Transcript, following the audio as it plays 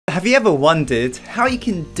Have you ever wondered how you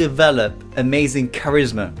can develop amazing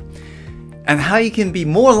charisma and how you can be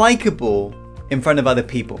more likable in front of other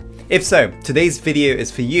people? If so, today's video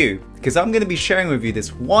is for you, because I'm going to be sharing with you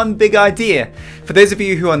this one big idea. For those of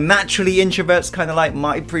you who are naturally introverts, kind of like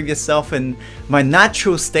my previous self and my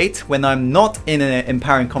natural state when I'm not in an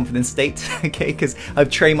empowering confident state, okay, because I've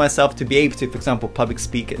trained myself to be able to, for example, public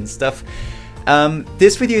speak and stuff.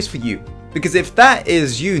 This video is for you. Because if that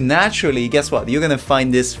is you naturally, guess what? You're going to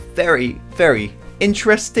find this very, very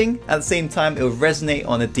interesting. At the same time, it will resonate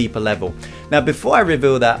on a deeper level. Now, before I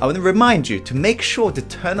reveal that, I want to remind you to make sure to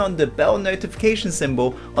turn on the bell notification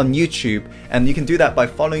symbol on YouTube. And you can do that by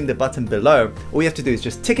following the button below. All you have to do is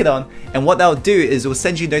just tick it on. And what that'll do is it will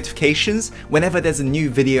send you notifications whenever there's a new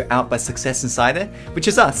video out by Success Insider, which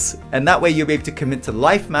is us. And that way you'll be able to commit to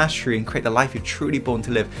life mastery and create the life you're truly born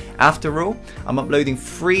to live. After all, I'm uploading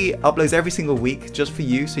free uploads every single week just for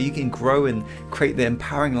you, so you can grow and create the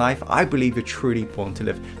empowering life I believe you're truly born to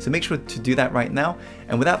live. So make sure to do that right now.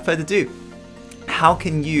 And without further ado, how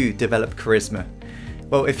can you develop charisma?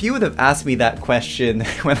 Well, if you would have asked me that question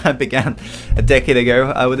when I began a decade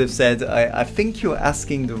ago, I would have said, I think you're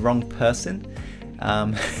asking the wrong person.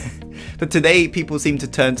 But today, people seem to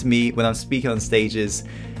turn to me when I'm speaking on stages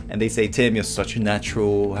and they say, Tim, you're such a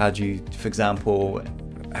natural. How do you, for example,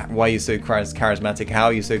 why are you so charismatic? How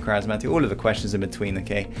are you so charismatic? All of the questions in between,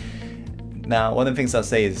 okay? Now, one of the things I'll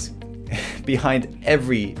say is, behind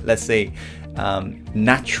every, let's say,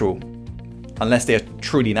 natural, unless they are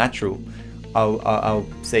truly natural, I'll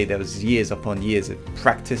say there was years upon years of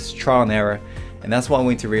practice, trial and error, and that's what I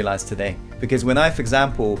want you to realize today. Because when I, for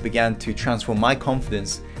example, began to transform my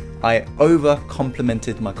confidence, I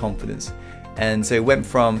over-complimented my confidence. And so it went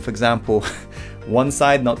from, for example, one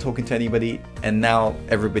side not talking to anybody, and now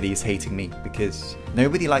everybody is hating me because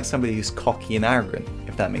nobody likes somebody who's cocky and arrogant,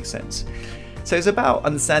 if that makes sense. So it's about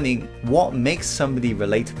understanding what makes somebody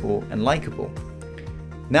relatable and likable.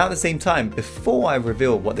 Now, at the same time, before I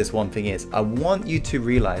reveal what this one thing is, I want you to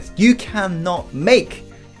realize you cannot make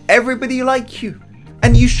everybody like you,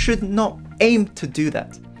 and you should not aim to do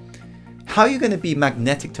that. How you're going to be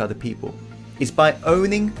magnetic to other people is by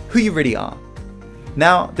owning who you really are.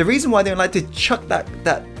 Now, the reason why I don't like to chuck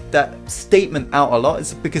that statement out a lot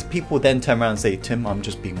is because people then turn around and say, Tim, I'm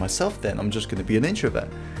just being myself then. I'm just going to be an introvert.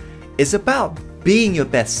 It's about being your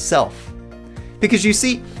best self. Because you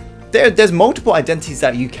see, there's multiple identities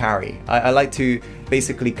that you carry. I like to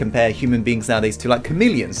basically compare human beings nowadays to like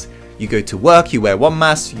chameleons. You go to work, you wear one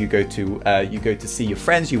mask. You go to see your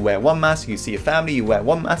friends, you wear one mask. You see your family, you wear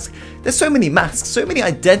one mask. There's so many masks, so many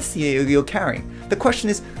identities you're carrying. The question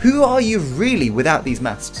is, who are you really without these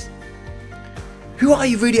masks? Who are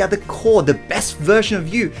you really at the core, the best version of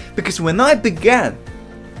you? Because when I began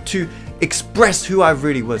to express who I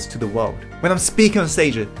really was to the world, when I'm speaking on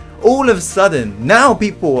stage, all of a sudden, now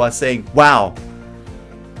people are saying, wow,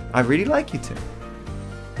 I really like you, Tim.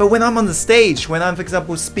 But when I'm on the stage, when I'm, for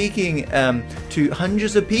example, speaking to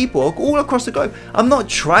hundreds of people all across the globe, I'm not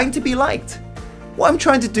trying to be liked. What I'm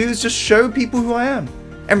trying to do is just show people who I am.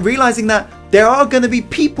 And realizing that there are going to be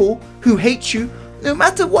people who hate you no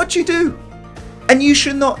matter what you do. And you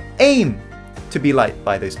should not aim to be liked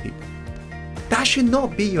by those people. That should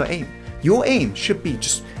not be your aim. Your aim should be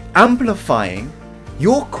just amplifying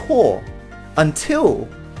your core until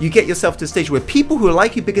you get yourself to a stage where people who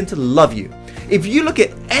like you begin to love you. If you look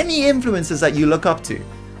at any influencers that you look up to,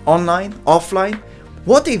 online, offline,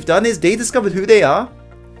 what they've done is they discovered who they are,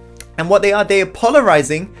 and what they are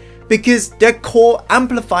polarizing because they're core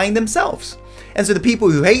amplifying themselves. And so the people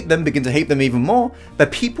who hate them begin to hate them even more,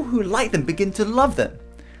 but people who like them begin to love them.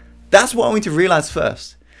 That's what I want you to realize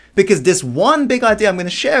first. Because this one big idea I'm going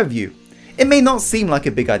to share with you, it may not seem like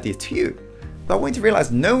a big idea to you, but I want you to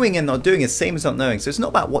realize knowing and not doing is the same as not knowing. So it's not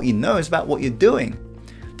about what you know, it's about what you're doing.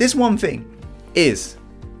 This one thing is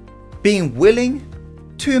being willing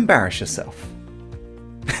to embarrass yourself.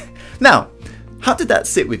 Now, how did that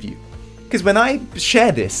sit with you? Because when I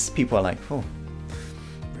share this, people are like, oh,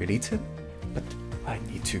 really, Tim? But I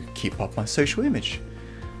need to keep up my social image.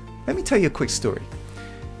 Let me tell you a quick story.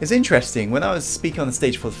 It's interesting, when I was speaking on the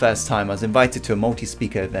stage for the first time, I was invited to a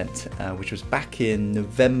multi-speaker event, which was back in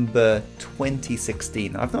November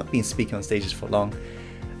 2016. I've not been speaking on stages for long,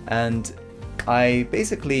 and I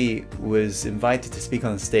basically was invited to speak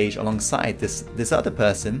on the stage alongside this other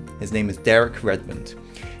person. His name is Derek Redmond,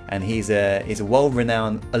 and he's a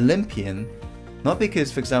well-renowned Olympian, not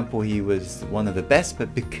because, for example, he was one of the best,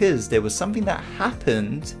 but because there was something that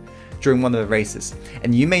happened during one of the races.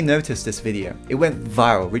 And you may notice this video. It went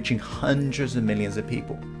viral, reaching hundreds of millions of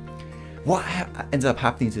people. What ended up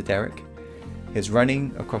happening to Derek? He was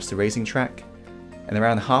running across the racing track, And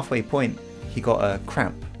around the halfway point, he got a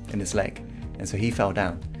cramp in his leg. And so he fell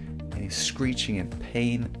down and he's screeching in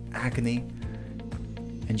pain, agony.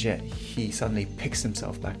 And yet he suddenly picks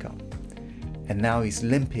himself back up. And now he's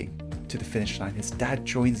limping to the finish line. His dad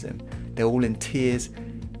joins him. They're all in tears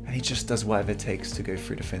and he just does whatever it takes to go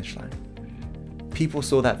through the finish line. People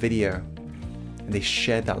saw that video and they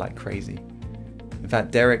shared that like crazy. In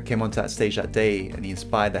fact, Derek came onto that stage that day and he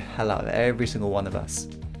inspired the hell out of every single one of us.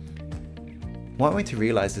 What I want you to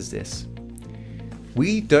realize is this: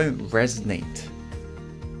 we don't resonate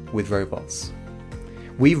with robots.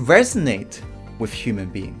 We resonate with human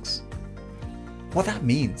beings. What that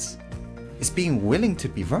means is being willing to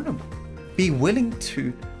be vulnerable. Be willing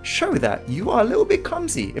to show that you are a little bit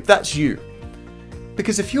clumsy, if that's you.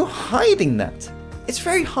 Because if you're hiding that, it's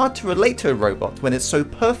very hard to relate to a robot when it's so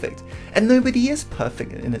perfect. And nobody is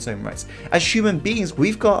perfect in its own rights. As human beings,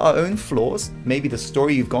 we've got our own flaws, maybe the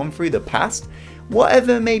story you've gone through, the past,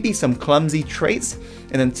 whatever may be, some clumsy traits.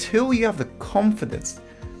 And until you have the confidence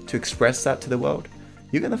to express that to the world,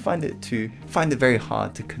 you're going to find it very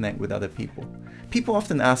hard to connect with other people. People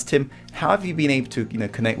often ask Tim, how have you been able to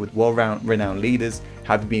connect with world-renowned leaders?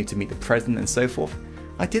 How have you been able to meet the president and so forth?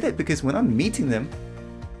 I did it because when I'm meeting them,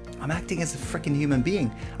 I'm acting as a freaking human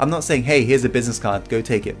being. I'm not saying, hey, here's a business card, go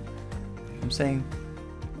take it.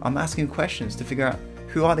 I'm asking questions to figure out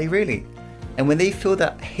who are they really? And when they feel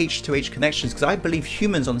that H2H connections, because I believe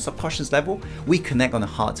humans on the subconscious level, we connect on a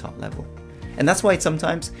heart-to-heart level. And that's why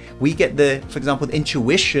sometimes we get for example, the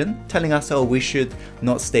intuition telling us, oh, we should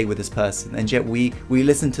not stay with this person. And yet we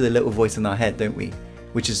listen to the little voice in our head, don't we?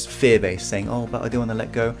 Which is fear-based, saying, oh, but I don't want to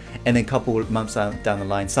let go. And then a couple of months down the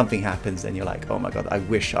line, something happens and you're like, oh my God, I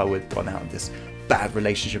wish I would have gone out of this bad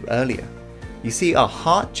relationship earlier. You see, our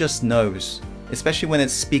heart just knows, especially when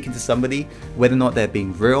it's speaking to somebody, whether or not they're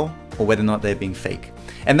being real or whether or not they're being fake.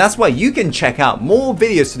 And that's why you can check out more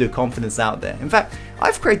videos to do confidence out there. In fact,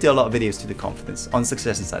 I've created a lot of videos to do confidence on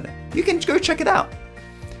Success Insider. You can go check it out.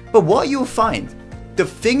 But what you'll find, the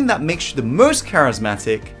thing that makes you the most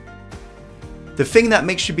charismatic, the thing that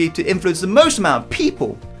makes you be able to influence the most amount of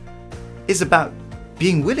people, is about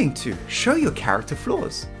being willing to show your character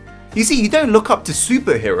flaws. You see, you don't look up to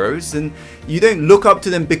superheroes and you don't look up to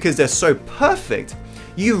them because they're so perfect.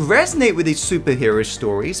 You resonate with these superhero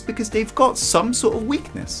stories because they've got some sort of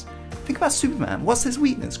weakness. Think about Superman. What's his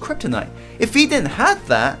weakness? Kryptonite. If he didn't have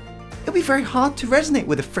that, it'd be very hard to resonate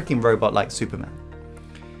with a freaking robot like Superman.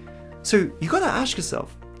 So you gotta ask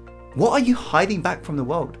yourself, what are you hiding back from the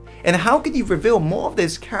world? And how can you reveal more of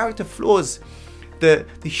those character flaws, the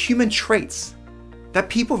human traits that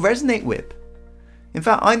people resonate with? In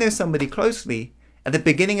fact, I know somebody closely, at the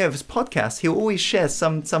beginning of his podcast, he'll always share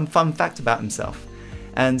some fun fact about himself.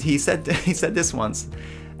 And he said this once,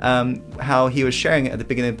 how he was sharing it at the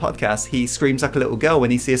beginning of the podcast. He screams like a little girl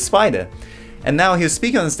when he sees a spider. And now he was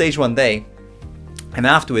speaking on the stage one day, and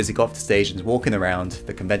afterwards he got off the stage and was walking around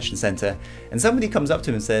the convention center, and somebody comes up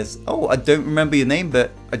to him and says, oh, I don't remember your name,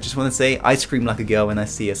 but I just want to say I scream like a girl when I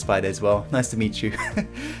see a spider as well. Nice to meet you.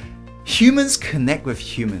 Humans connect with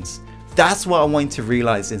humans. That's what I want you to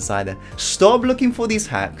realize, Insider. Stop looking for these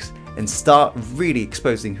hacks and start really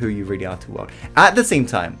exposing who you really are to the world. At the same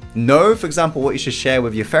time, know, for example, what you should share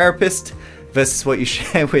with your therapist versus what you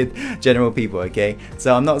share with general people, okay?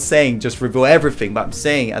 So I'm not saying just reveal everything, but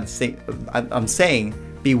I'm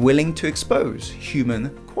saying be willing to expose human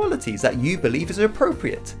qualities that you believe is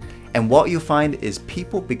appropriate. And what you'll find is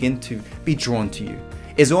people begin to be drawn to you.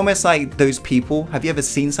 It's almost like those people, have you ever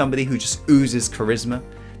seen somebody who just oozes charisma?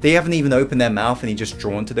 They haven't even opened their mouth and you're just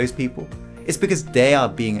drawn to those people. It's because they are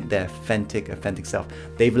being their authentic self.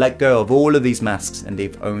 They've let go of all of these masks and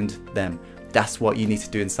they've owned them. That's what you need to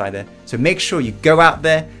do, Insider. So make sure you go out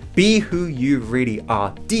there, be who you really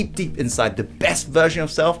are, deep inside, the best version of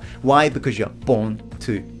self. Why? Because you're born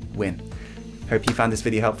to win. Hope you found this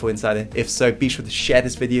video helpful, Insider. If so, be sure to share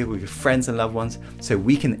this video with your friends and loved ones so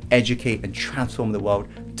we can educate and transform the world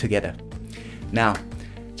together. Now,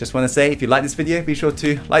 just want to say, if you like this video, be sure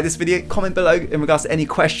to like this video, comment below in regards to any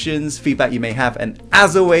questions, feedback you may have, and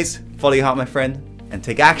as always, follow your heart, my friend, and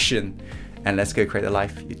take action, and let's go create the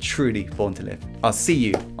life you're truly born to live. I'll see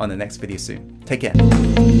you on the next video soon. Take care.